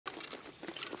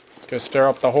Go stir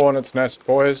up the hornet's nest,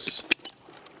 boys.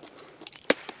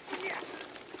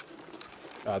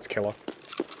 That's killer.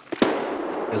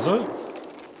 Is it?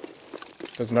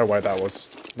 There's no way that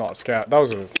was not a scout. That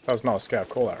was not a scout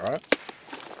call out, right?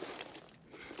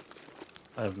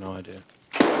 I have no idea.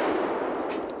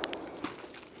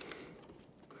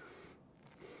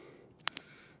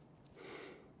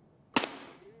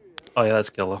 Oh yeah, that's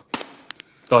killer.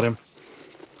 Got him.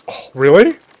 Oh,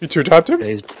 really? You two-tapped him?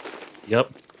 He's, yep.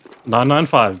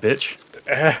 995, bitch.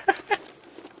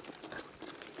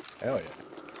 Hell yeah.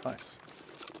 Nice.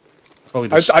 Probably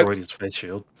destroyed his face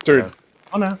shield. Dude. Yeah.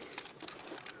 Oh no.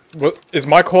 What, is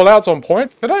my call-outs on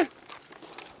point today?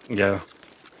 Yeah.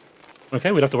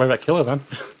 Okay, we'd have to worry about killer then.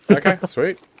 Okay,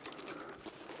 sweet.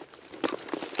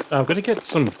 I'm gonna get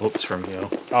some books from here.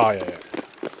 Oh, yeah.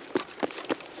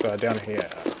 So, down here.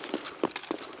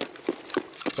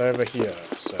 It's over here,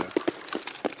 so...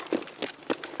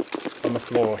 It's on the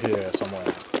floor here somewhere,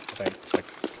 I think. Like,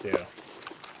 yeah.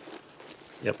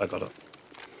 Yep, I got it.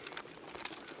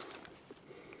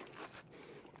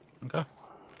 Okay.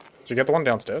 Did you get the one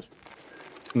downstairs?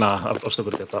 Nah, I've still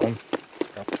got to get that one.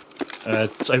 Okay.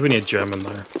 It's over near German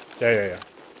though. Yeah.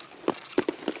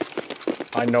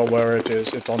 I know where it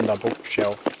is. It's on the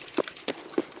bookshelf.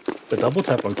 The double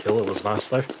tap on killer was nice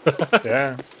though.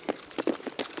 Yeah.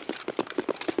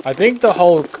 I think the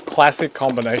whole classic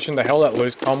combination, the hell that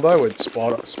loose combo with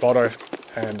spotter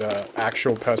and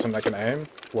actual person that can aim,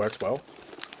 works well.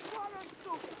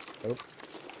 Oh.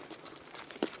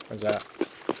 Where's that?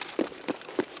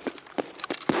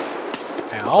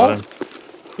 Ow!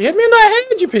 He hit me in the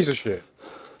head, you piece of shit!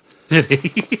 Did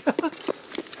he?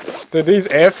 Dude, these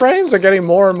airframes are getting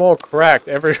more and more cracked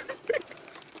every...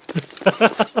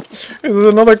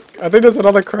 I think there's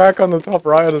another crack on the top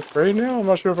right of the screen now. I'm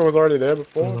not sure if it was already there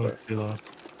before. Oh, but... God.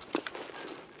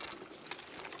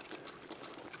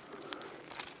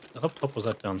 Up top was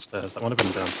that downstairs? That might have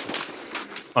been downstairs.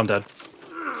 I'm dead.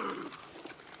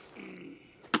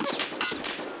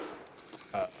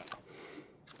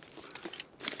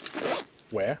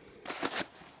 Where?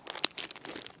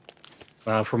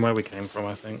 From where we came from,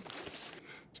 I think.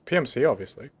 It's a PMC,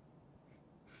 obviously.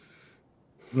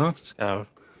 No, it's a scout.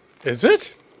 Is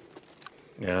it?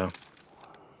 Yeah.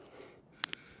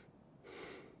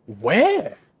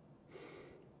 Where?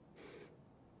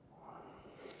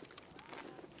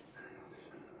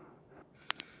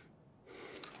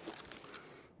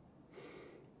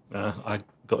 I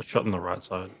got shot on the right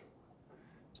side.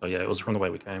 So yeah, it was from the way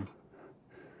we came.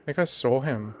 I think I saw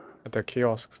him at the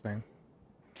kiosks thing.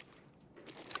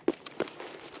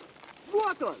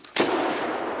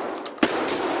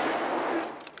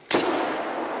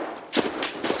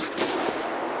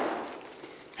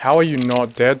 How are you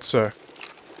not dead, sir?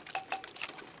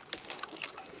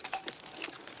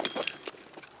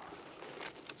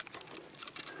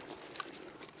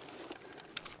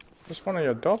 Just one of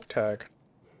your dog tag.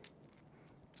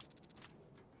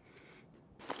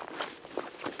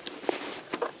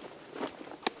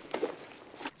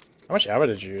 How much ammo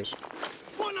did you use?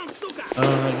 Usually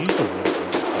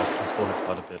I spawned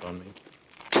quite a bit on me.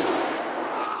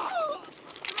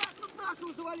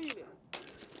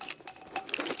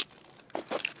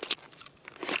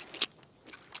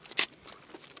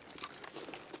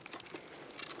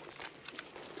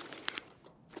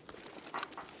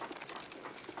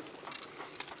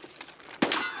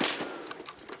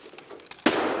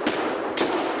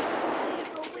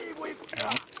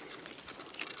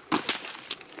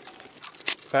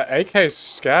 That AK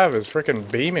scav is freaking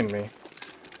beaming me.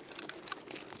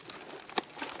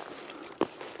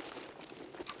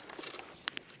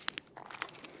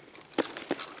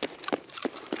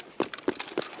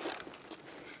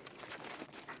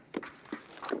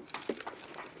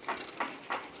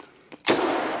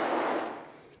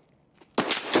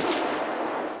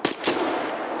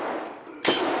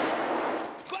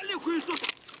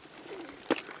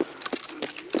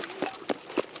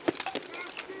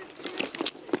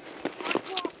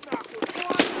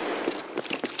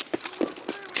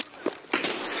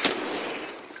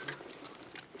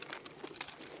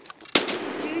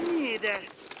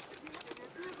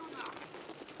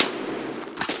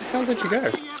 Where did you go?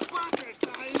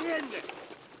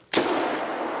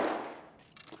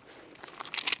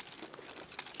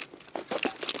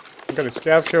 I got his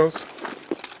scav kills.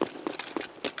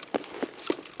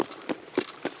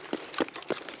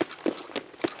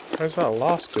 Where's that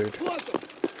last dude?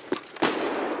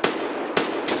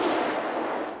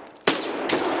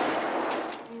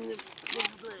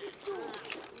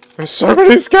 There's so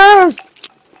many scavs!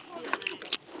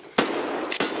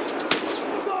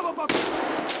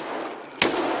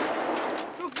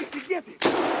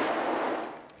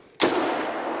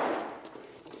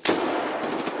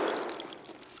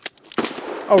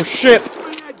 Oh shit!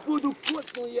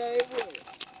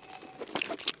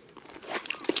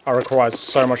 I require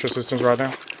so much assistance right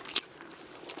now.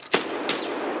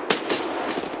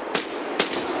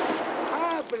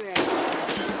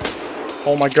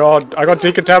 Oh my god, I got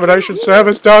decontamination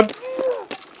service done!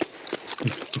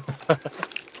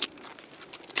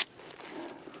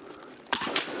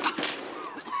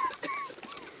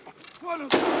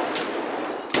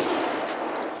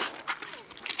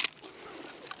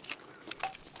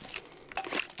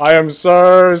 I am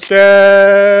so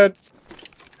scared!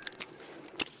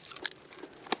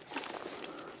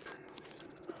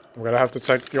 I'm gonna have to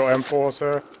take your M4,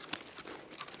 sir.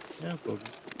 Yeah, cool.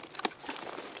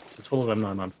 It's full of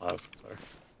M995,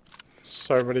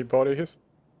 so. So many bodies.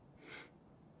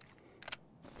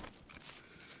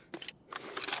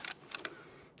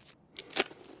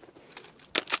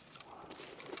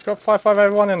 Got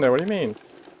 5581 in there, what do you mean?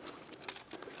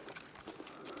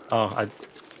 Oh,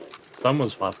 some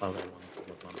was 5581,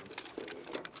 some was not.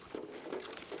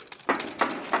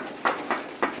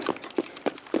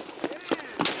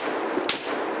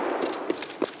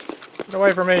 Get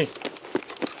away from me!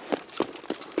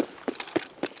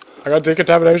 I got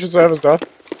decontamination service done.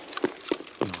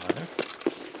 No.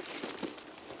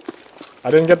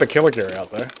 I didn't get the killer gear out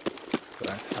though. So.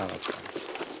 Oh, that's fine.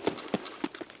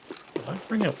 Did I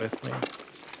bring it with me?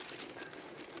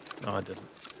 No, I didn't.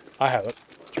 I have it.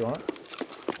 Do you want it?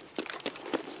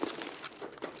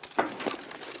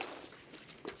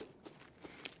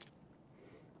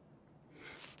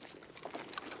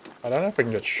 I don't know if we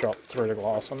can get shot through the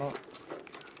glass or not.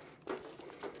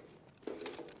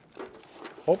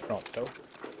 Hope not, though.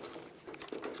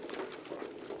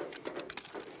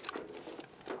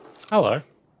 Hello.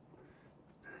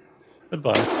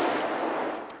 Goodbye.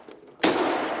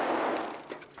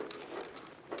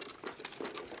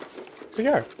 Where'd you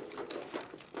go?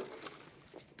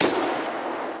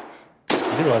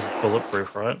 You realize it's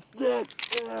bulletproof, right? You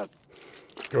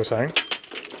were saying?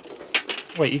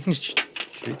 Wait, you can shoot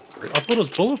through. I thought it was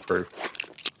bulletproof.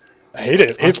 He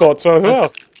did. He thought so as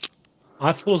well.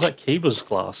 I thought it was like Kiba's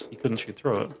glass. You couldn't shoot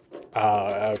through it.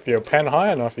 If you're pen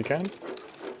high enough, you can.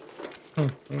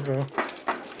 Okay.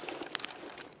 I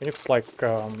think it's like,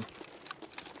 down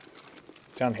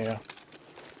here.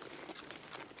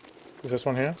 Is this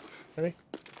one here? Maybe?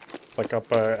 It's like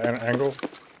up an angle.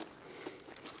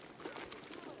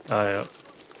 Oh, yeah.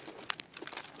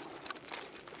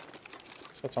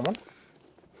 Is that someone?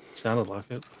 Sounded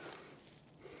like it.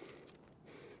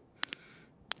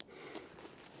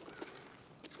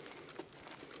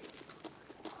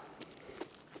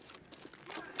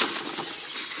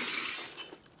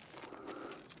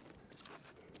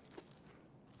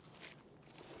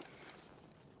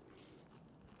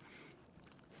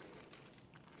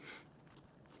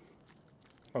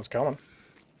 Oh, it's coming.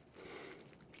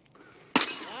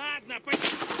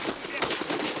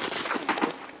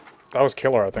 That was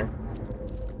killer, I think.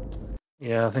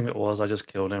 Yeah, I think it was. I just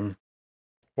killed him.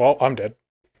 Well, I'm dead.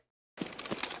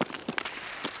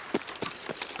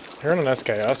 Hearing an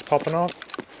SKS popping up.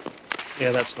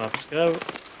 Yeah, that's enough. Let's go.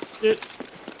 Shit.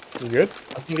 You good?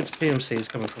 I think it's PMCs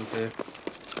coming from here.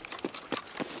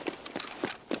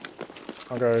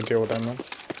 I'll go deal with them then.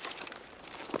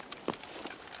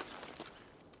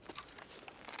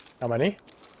 How many?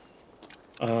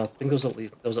 I think there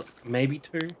was maybe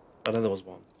 2. I know there was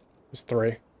 1. There's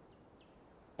 3.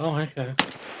 Oh, okay.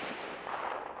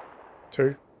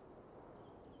 2.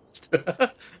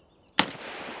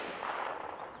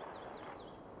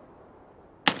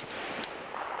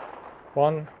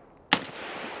 One.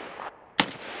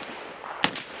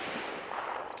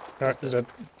 No, he's dead.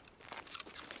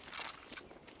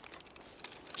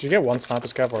 Did you get 1 sniper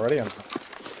scav already? Or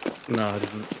not? No, I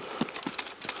didn't.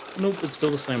 Nope, it's still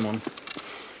the same one.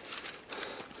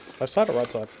 Left side or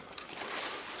right side?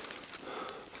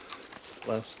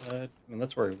 Left side. I mean,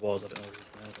 that's where he was. I don't know if he's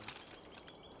there.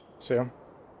 See him?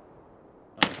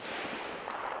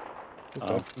 He's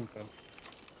dead. Okay.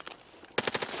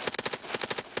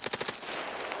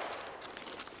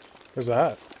 Who's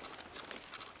that?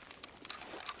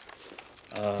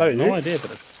 Is that No you? idea,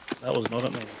 but that was not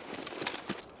at me.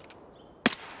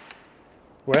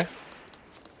 Where?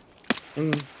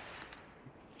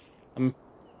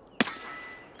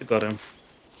 I got him.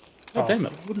 Oh, damn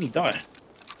it. Why wouldn't he die?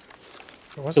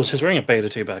 Who was He was it? wearing a Beta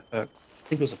 2 backpack. I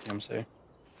think it was a PMC.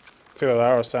 It's either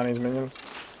that or Sanny's minions.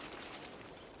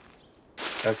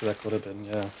 Actually, that could have been,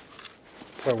 yeah.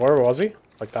 Wait, where was he?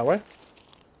 Like that way?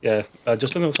 Yeah,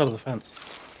 just on the other side of the fence.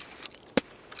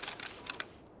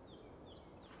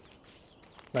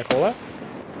 No call out?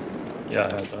 Yeah,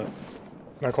 I heard that.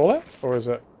 No call out? Or is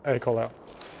it a call out?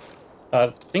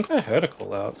 I think I heard a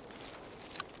call out.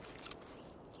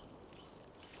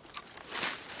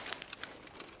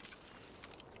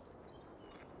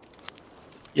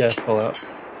 Yeah, call out.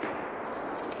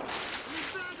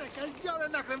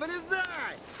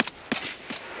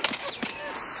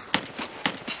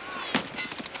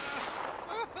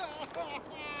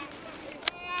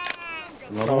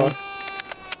 Another one.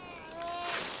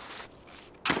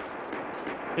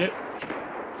 Yep.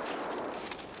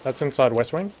 That's inside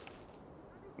West Wing?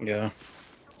 Yeah.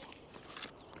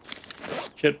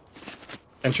 Shit.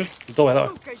 Entrance? Doorway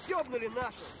that way.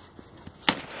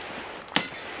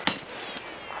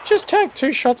 Just tank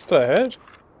 2 shots to the head.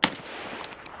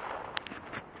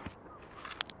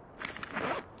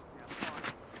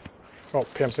 Oh,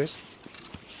 PMCs.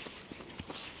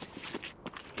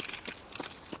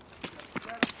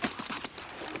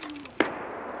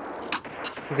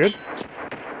 You good?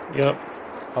 Yep.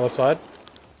 Other side.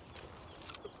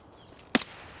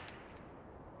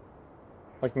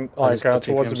 Like just got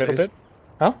two towards the middle PMCs. bit.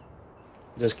 Huh?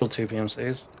 Just killed 2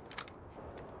 PMCs.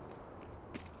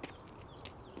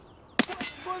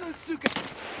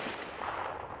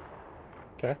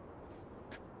 Okay.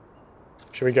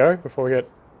 Should we go before we get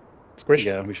squished?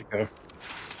 Yeah, we should go.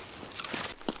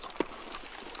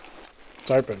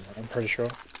 It's open, I'm pretty sure.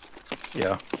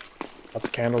 Yeah. Lots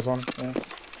of candles on, yeah.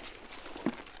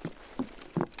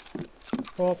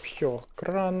 Opio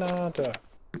Granada.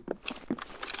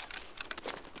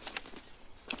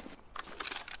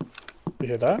 You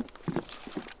hear that?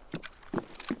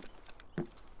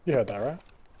 You heard that, right?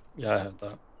 Yeah, I heard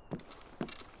that.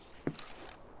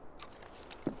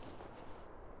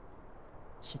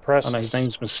 Suppressed. Oh no, his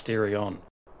name's Mysterion.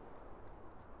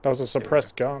 That was a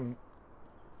suppressed gun.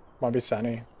 Might be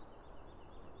Sani.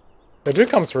 They do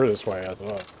come through this way, I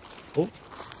thought. Oh.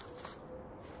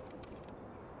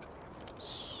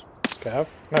 Scav?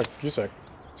 No, USEC.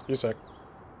 It's USEC.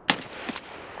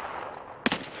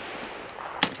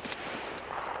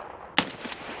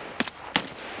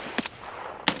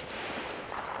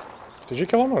 Did you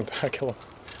kill him or did I kill him?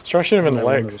 I was trying to shoot him in the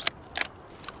legs.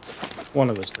 One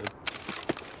of us did.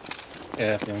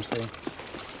 Yeah, PMC.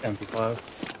 MP5.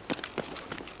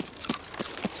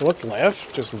 So what's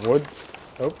left? Just wood?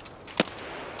 Oh.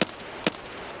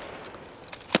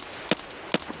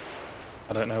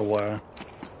 I don't know where.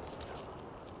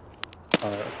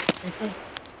 Okay.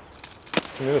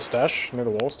 Is he near the stash? Near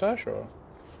the wall stash? Or?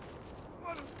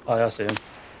 Oh, yeah, I see him.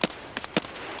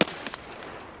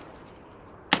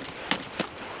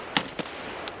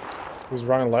 He's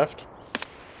running left.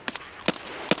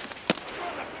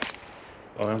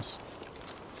 Oh, yes.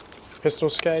 Pistol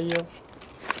Scav.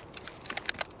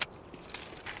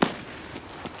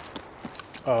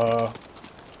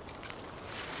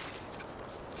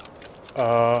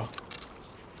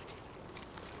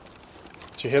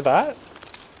 Did you hear that?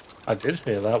 I did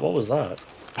hear that. What was that?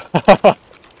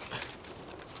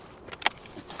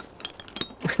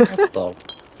 What the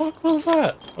fuck was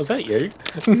that? Was that you?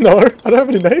 No, I don't have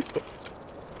any nades.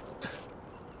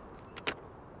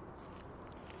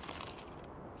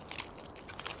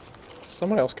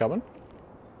 Someone else coming?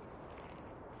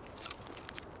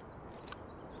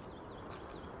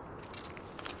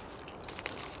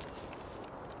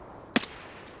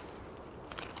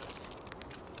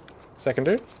 Second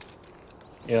dude?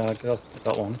 Yeah, I got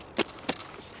one.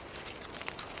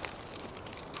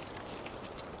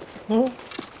 Oh.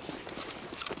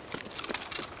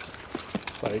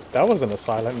 It's like, that wasn't a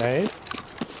silent nade.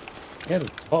 Yeah,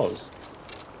 it was.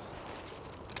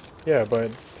 Yeah,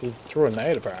 but he threw a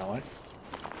nade apparently.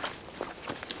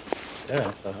 Yeah,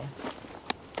 what the hell?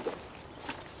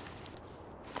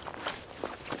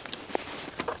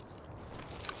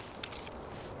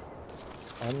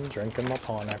 I'm drinking my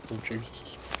pineapple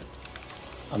juice.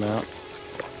 I'm out.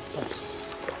 Nice.